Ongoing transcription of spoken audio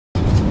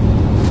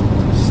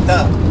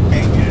stuck.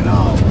 Can't get it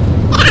off.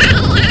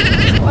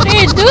 What are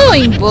you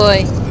doing,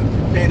 boy?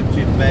 Potato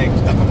chip bag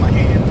stuck on my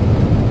hand.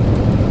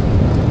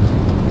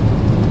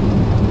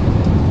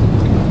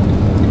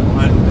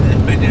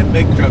 But that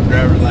big truck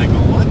driver's like,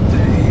 oh, what the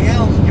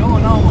hell's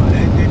going on?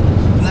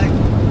 It's like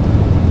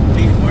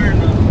he's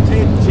wearing a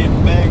potato chip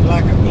bag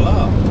like a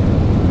glove.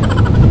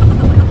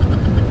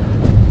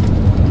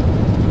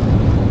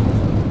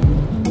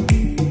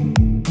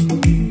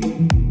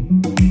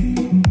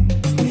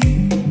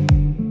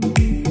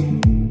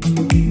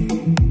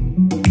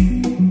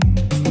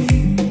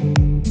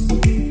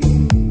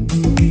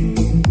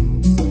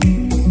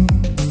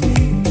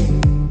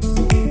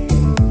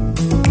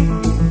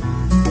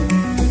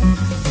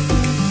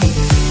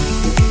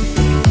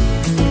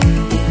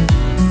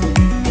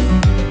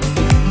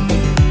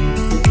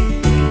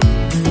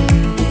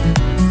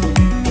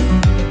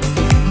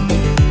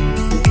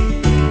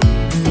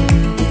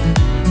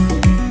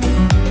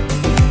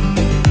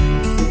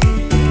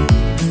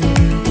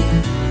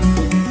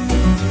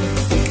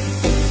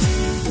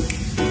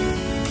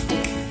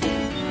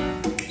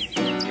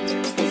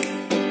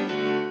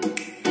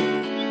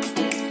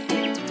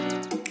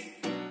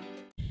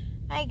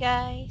 Hi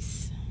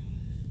guys,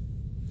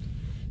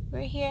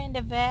 we're here in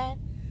the van.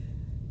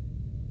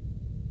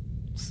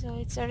 So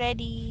it's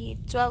already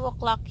 12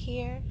 o'clock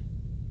here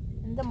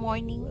in the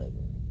morning.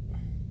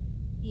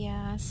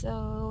 Yeah,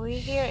 so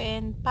we're here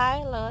in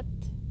Pilot,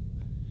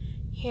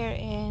 here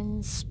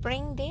in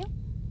Springdale.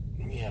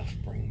 Yeah,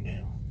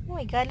 Springdale. Oh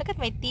my god, look at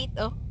my teeth.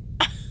 Oh.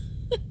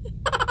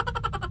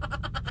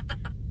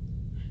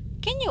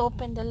 Can you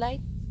open the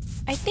light?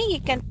 I think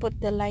you can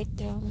put the light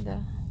there on the...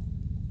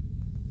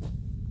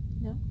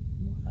 No?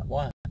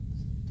 What?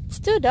 It's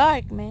too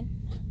dark, man.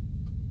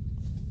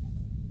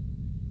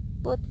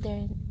 Put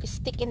there,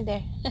 stick in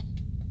there.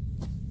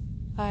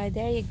 Alright,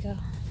 there you go.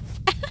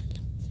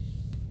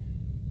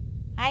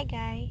 Hi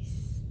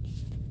guys.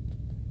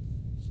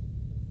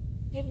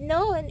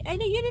 No, I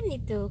know you don't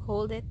need to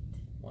hold it.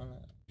 Why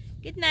not?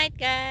 Good night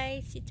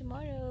guys. See you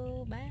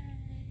tomorrow. Bye.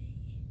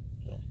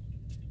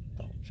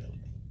 Don't show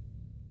me.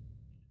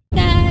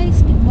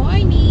 Guys, good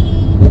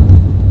morning.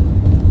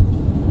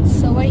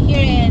 So we're here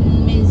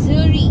in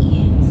Missouri.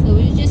 So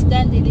we just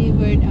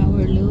delivered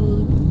our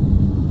load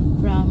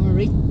from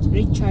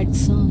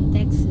Richardson,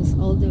 Texas,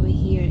 all the way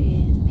here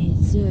in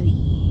Missouri.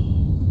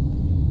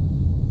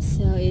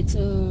 So it's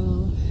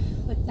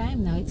what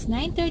time now? It's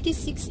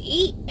 9:36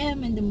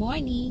 a.m. in the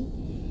morning.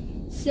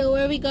 So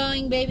where are we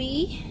going,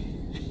 baby?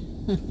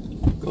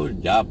 Go to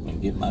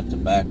Joplin, get my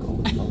tobacco.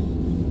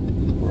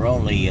 We're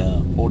only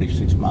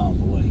 46 miles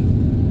away.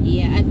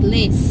 Yeah, at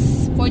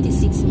least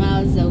 46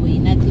 miles away.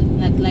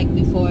 Not like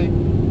before.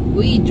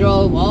 We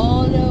drove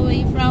all the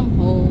way from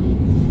home,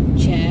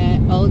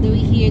 all the way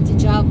here to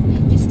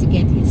Joplin just to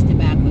get his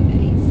tobacco,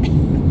 guys.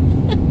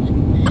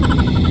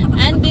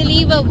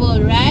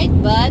 Unbelievable, right?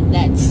 But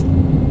that's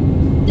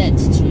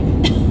true.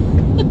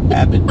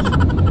 Habit.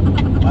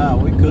 Wow,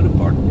 we could have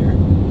parked there.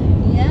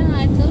 Yeah,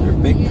 I told There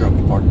are big you.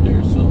 trucks parked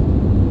there, so.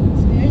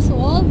 So here's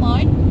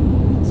Walmart.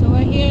 So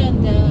we're here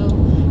on the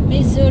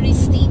Missouri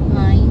state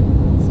line.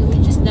 So we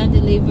just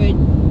delivered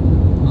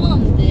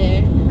on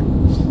there.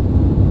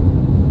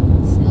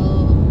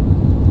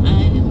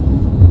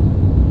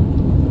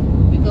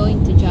 We're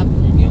going to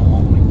Joplin. You don't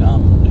want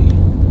McDonald's, do you?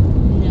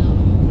 No.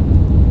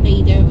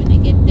 Later when I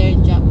get there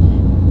in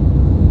Joplin.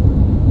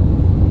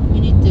 We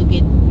need to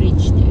get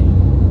rich there.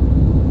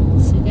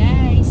 So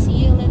guys, see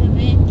you a little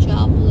bit in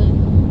Joplin.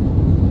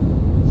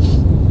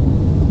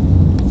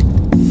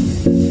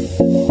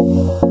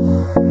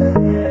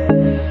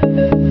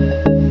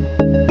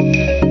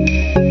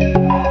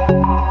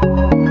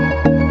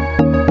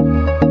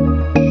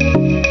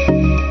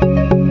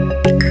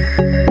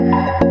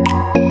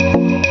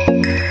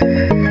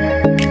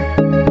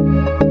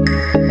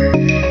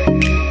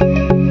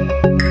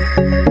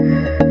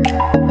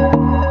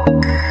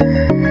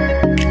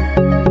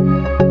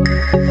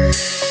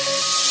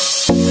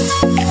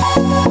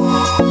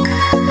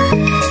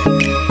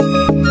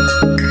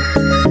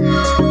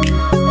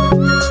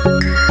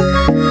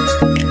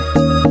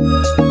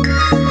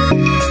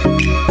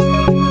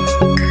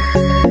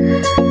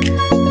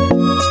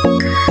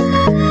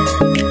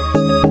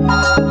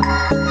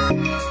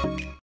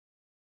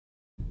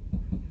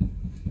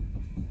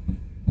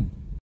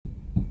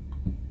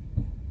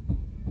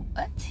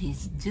 What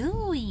he's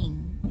doing?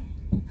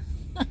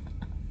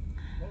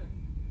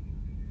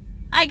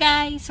 Hi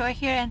guys, we're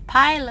here in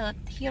Pilot,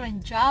 here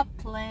in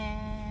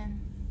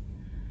Joplin.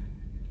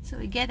 So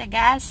we get a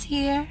gas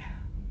here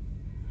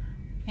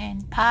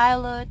and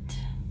Pilot.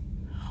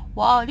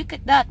 Wow, look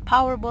at that.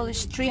 Powerball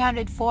is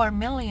 304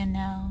 million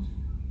now.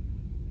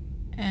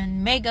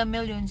 And Mega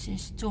Millions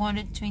is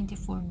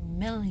 $224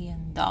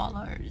 million.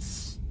 I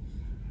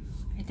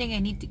think I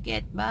need to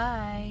get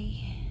by.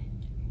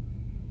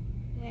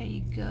 There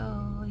you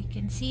go. You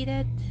can see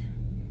that.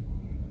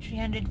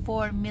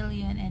 304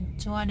 million and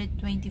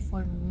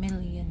 $224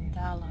 million.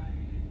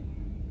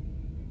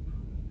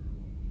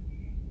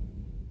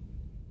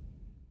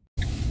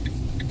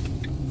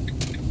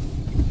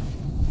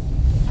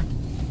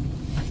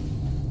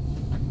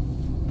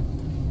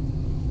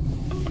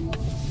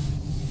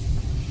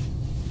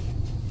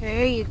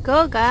 There you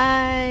go,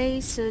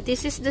 guys. So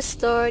this is the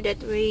store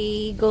that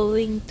we're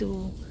going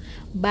to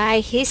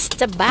buy his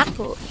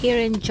tobacco here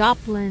in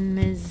Joplin,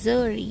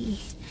 Missouri.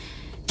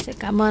 So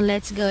come on,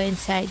 let's go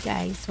inside,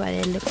 guys. What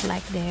it looks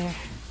like there.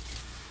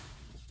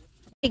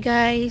 Hey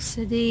guys,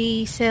 so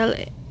they sell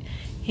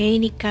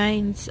any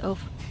kinds of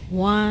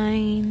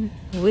wine,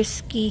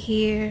 whiskey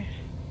here.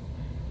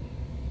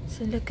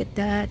 So look at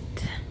that.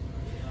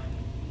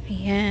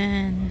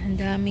 Ayan, ang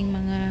daming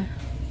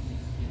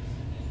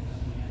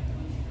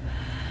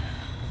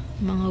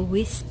mga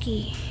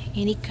whiskey,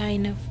 any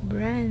kind of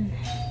brand.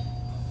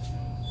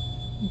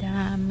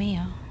 Dami,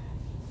 oh.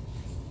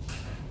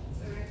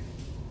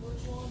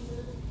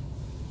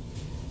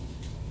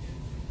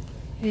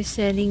 They're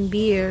selling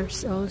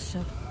beers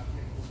also.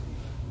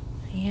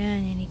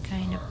 Ayan, any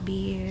kind of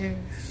beer.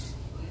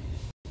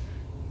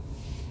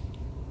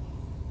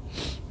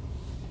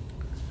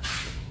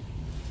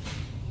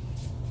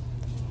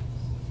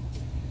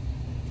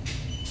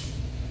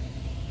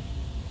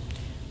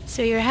 So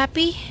you're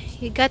happy?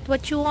 You got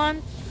what you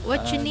want?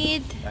 What you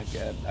need? I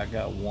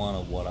got one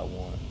of what I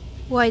want.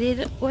 Why did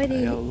you?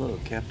 Oh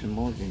look, Captain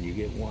Morgan, you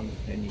get one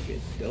and you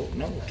get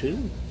two.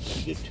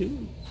 You get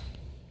two.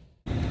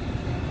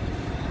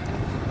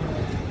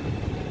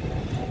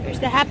 There's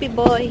the happy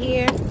boy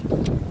here.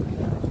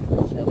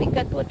 So we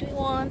got what we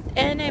want,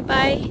 and I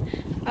buy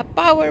a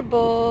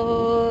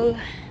Powerball.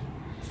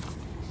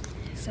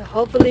 So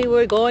hopefully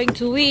we're going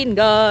to win,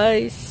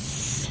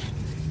 guys.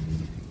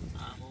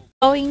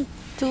 Going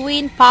to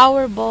win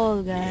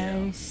Powerball,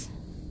 guys.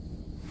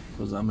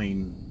 Because I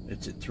mean,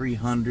 it's at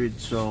 300,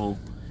 so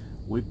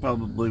we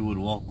probably would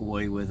walk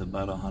away with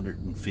about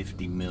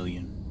 150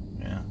 million.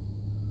 Yeah.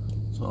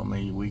 So I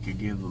mean, we could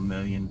give $1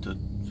 million to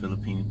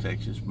Filipino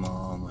Texas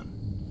mom,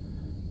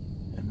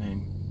 and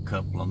then a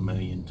couple of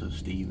million to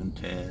Steve and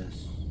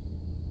Tess.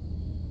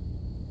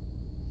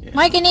 Yeah.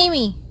 Mike and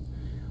Amy.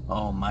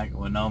 Oh, Mike.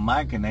 Well, no,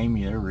 Mike and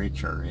Amy, they're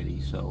rich already,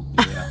 so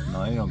yeah,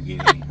 no, they don't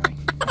get anything.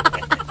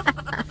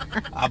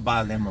 I'll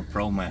buy them a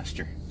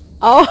ProMaster.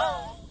 Oh,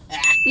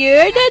 you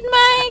heard that,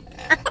 Mike?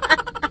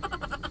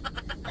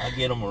 I'll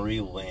get them a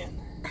real van.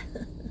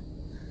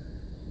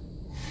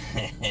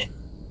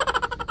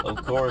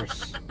 Of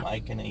course,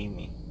 Mike and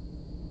Amy.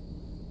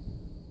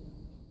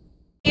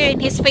 Here in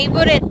his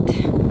favorite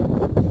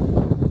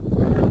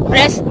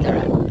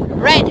restaurant,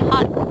 Red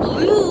Hot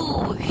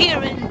Blue,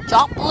 here in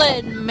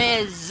Joplin,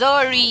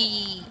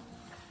 Missouri.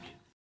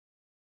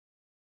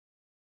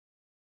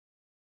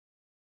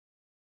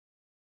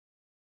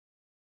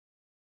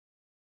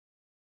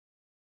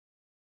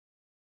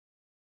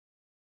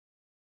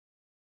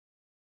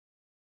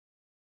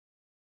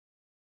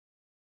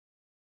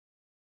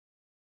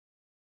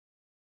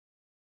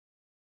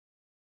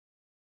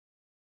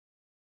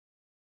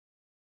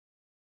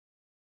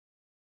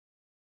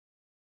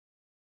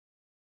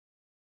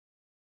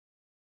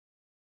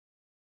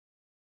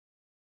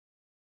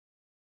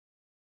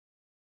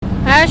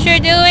 How's you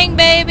doing,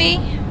 baby?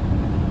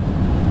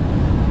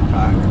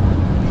 Tired.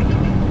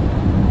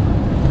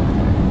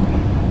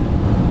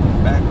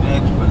 Back to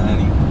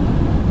Expediter.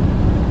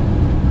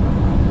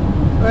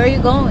 Where are you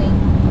going?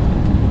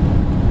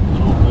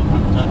 Louisville,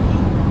 Kentucky.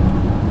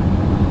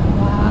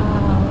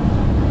 Wow.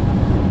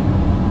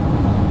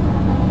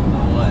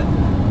 What?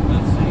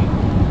 Let's see.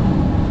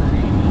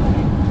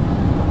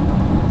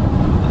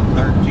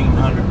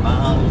 1,300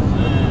 miles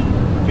in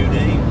 2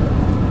 days.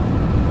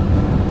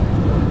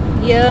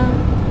 Yeah.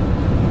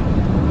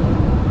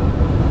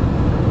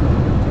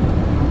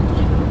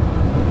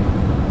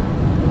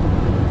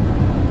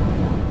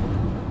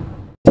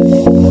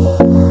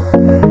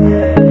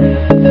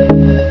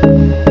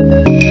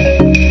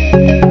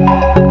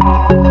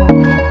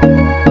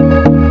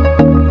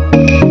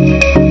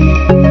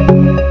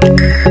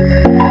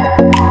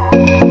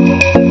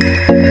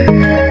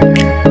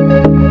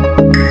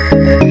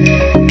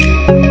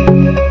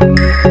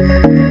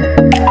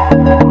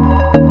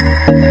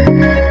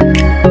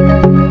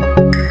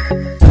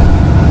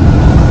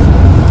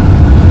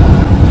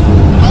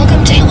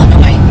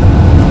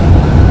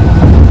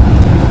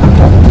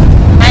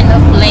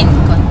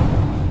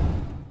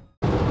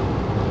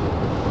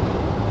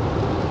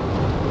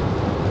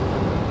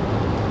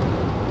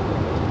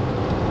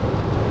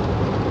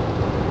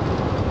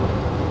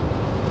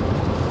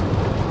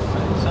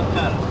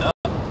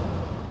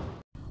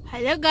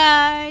 Hello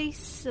guys,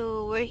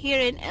 so we're here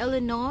in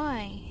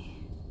Illinois,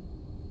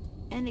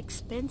 and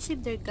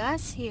expensive their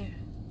gas here,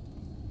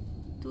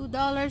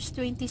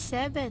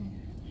 $2.27.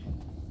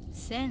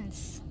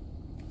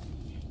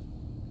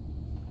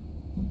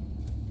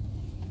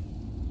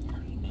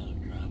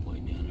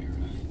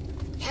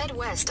 Head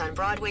west on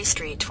Broadway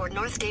Street toward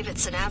North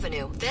Davidson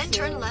Avenue, then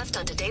turn left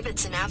onto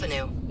Davidson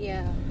Avenue.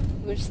 Yeah,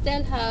 we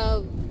still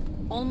have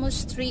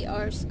almost 3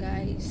 hours,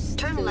 guys.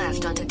 Turn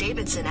left onto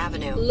Davidson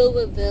Avenue.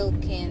 Louisville,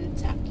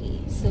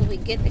 Kentucky. So we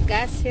get the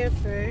gas here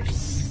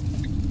first.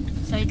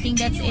 So I think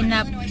that's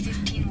enough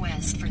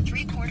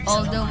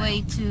all the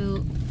way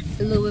to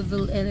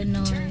Louisville,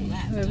 Illinois,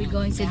 where we're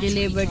going to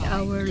deliver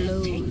our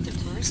load.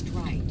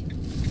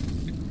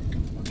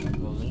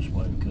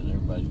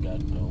 everybody's got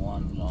the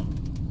ones on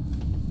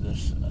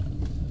this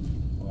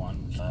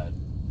one side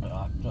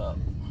locked up.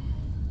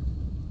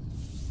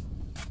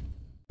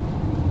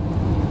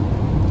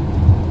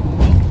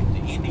 Welcome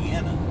to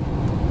Indiana,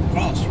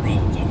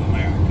 crossroads of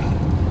America.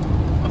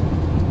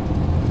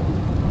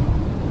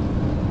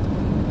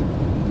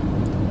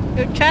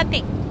 You're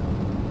chatting.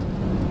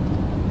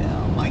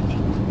 Yeah, Mikey.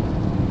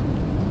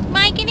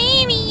 Mike and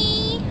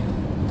Amy.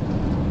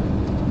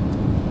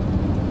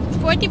 It's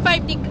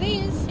 45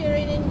 degrees here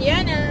in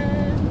Indiana.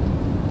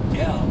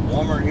 Yeah,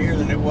 warmer here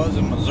than it was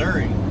in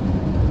Missouri.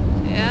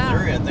 Yeah.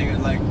 Missouri, I think it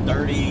was like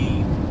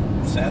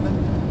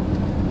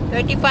 37?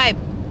 35.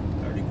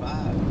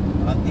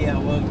 35. Yeah,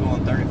 it was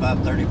going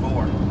 35,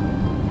 34.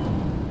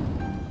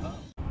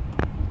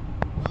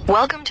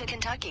 Welcome to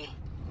Kentucky.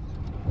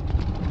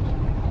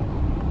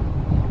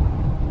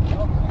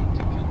 Welcome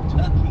to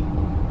Kentucky.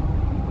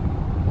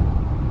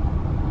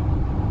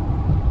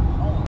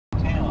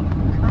 Hometown of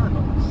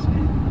Colonel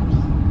Sanders.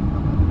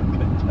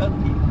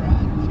 Kentucky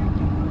Fried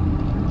Chicken.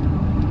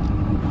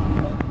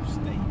 Love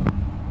steak.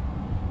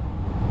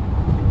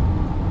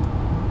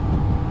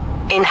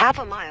 In half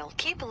a mile,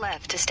 keep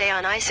left to stay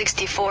on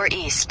I-64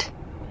 East.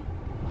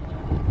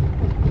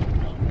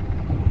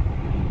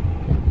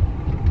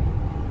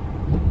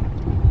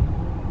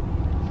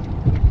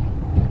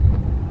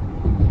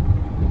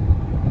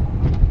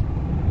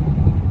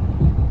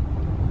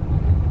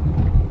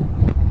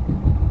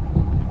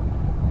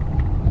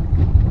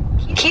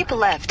 Keep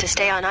left to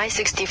stay on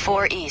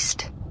I-64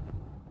 East.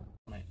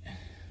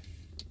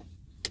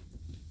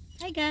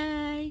 Hi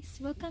guys,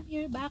 welcome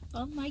here back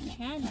on my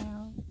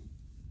channel.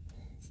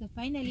 So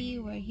finally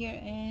we're here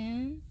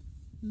in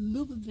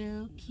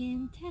Louisville,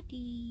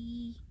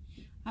 Kentucky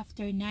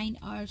after 9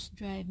 hours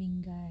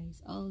driving,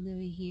 guys, all the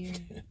way here.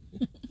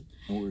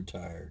 We're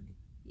tired.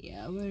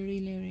 Yeah, we're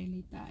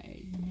really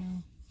tired, you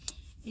know.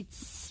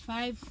 It's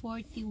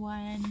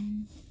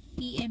 5:41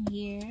 p.m.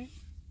 here,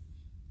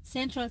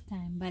 Central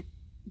Time, but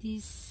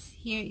this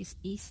here is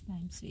East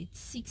Time, so it's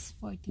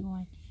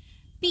 6:41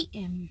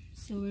 p.m.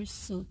 So we're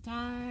so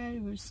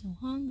tired, we're so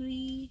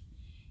hungry,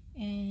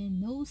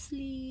 and no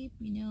sleep,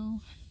 you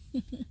know.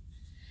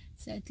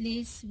 So at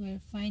least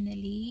we're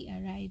finally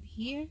arrived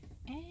here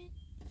and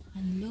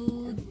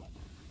unload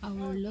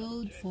our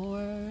load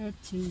for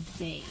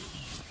today.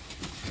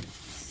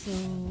 So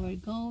we're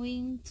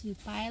going to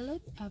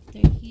Pilot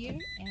after here,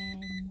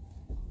 and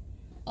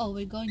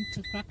we're going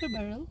to Cracker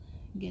Barrel,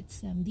 get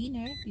some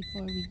dinner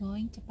before we're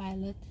going to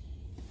Pilot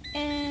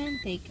and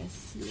take a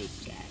sleep,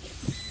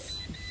 guys.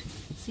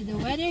 See, the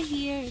weather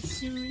here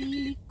is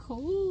really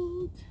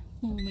cold.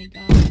 Oh my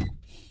god,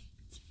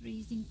 it's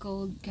freezing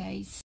cold,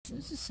 guys.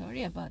 I'm so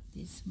sorry about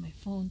this. My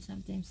phone,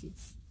 sometimes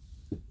it's,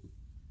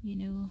 you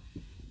know,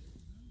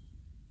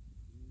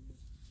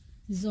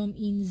 zoom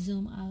in,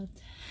 zoom out.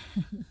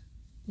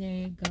 There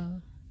you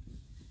go.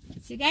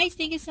 So guys,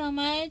 thank you so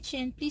much,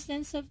 and please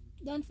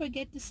don't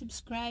forget to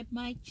subscribe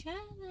my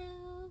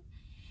channel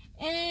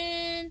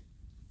and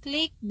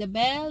click the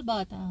bell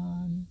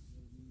button.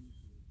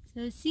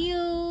 So see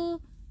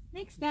you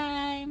next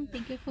time.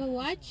 Thank you for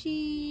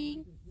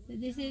watching. So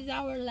this is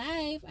our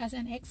life as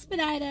an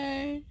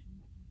expediter.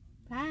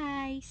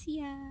 Bye. See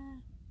ya.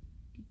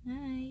 Good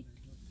night.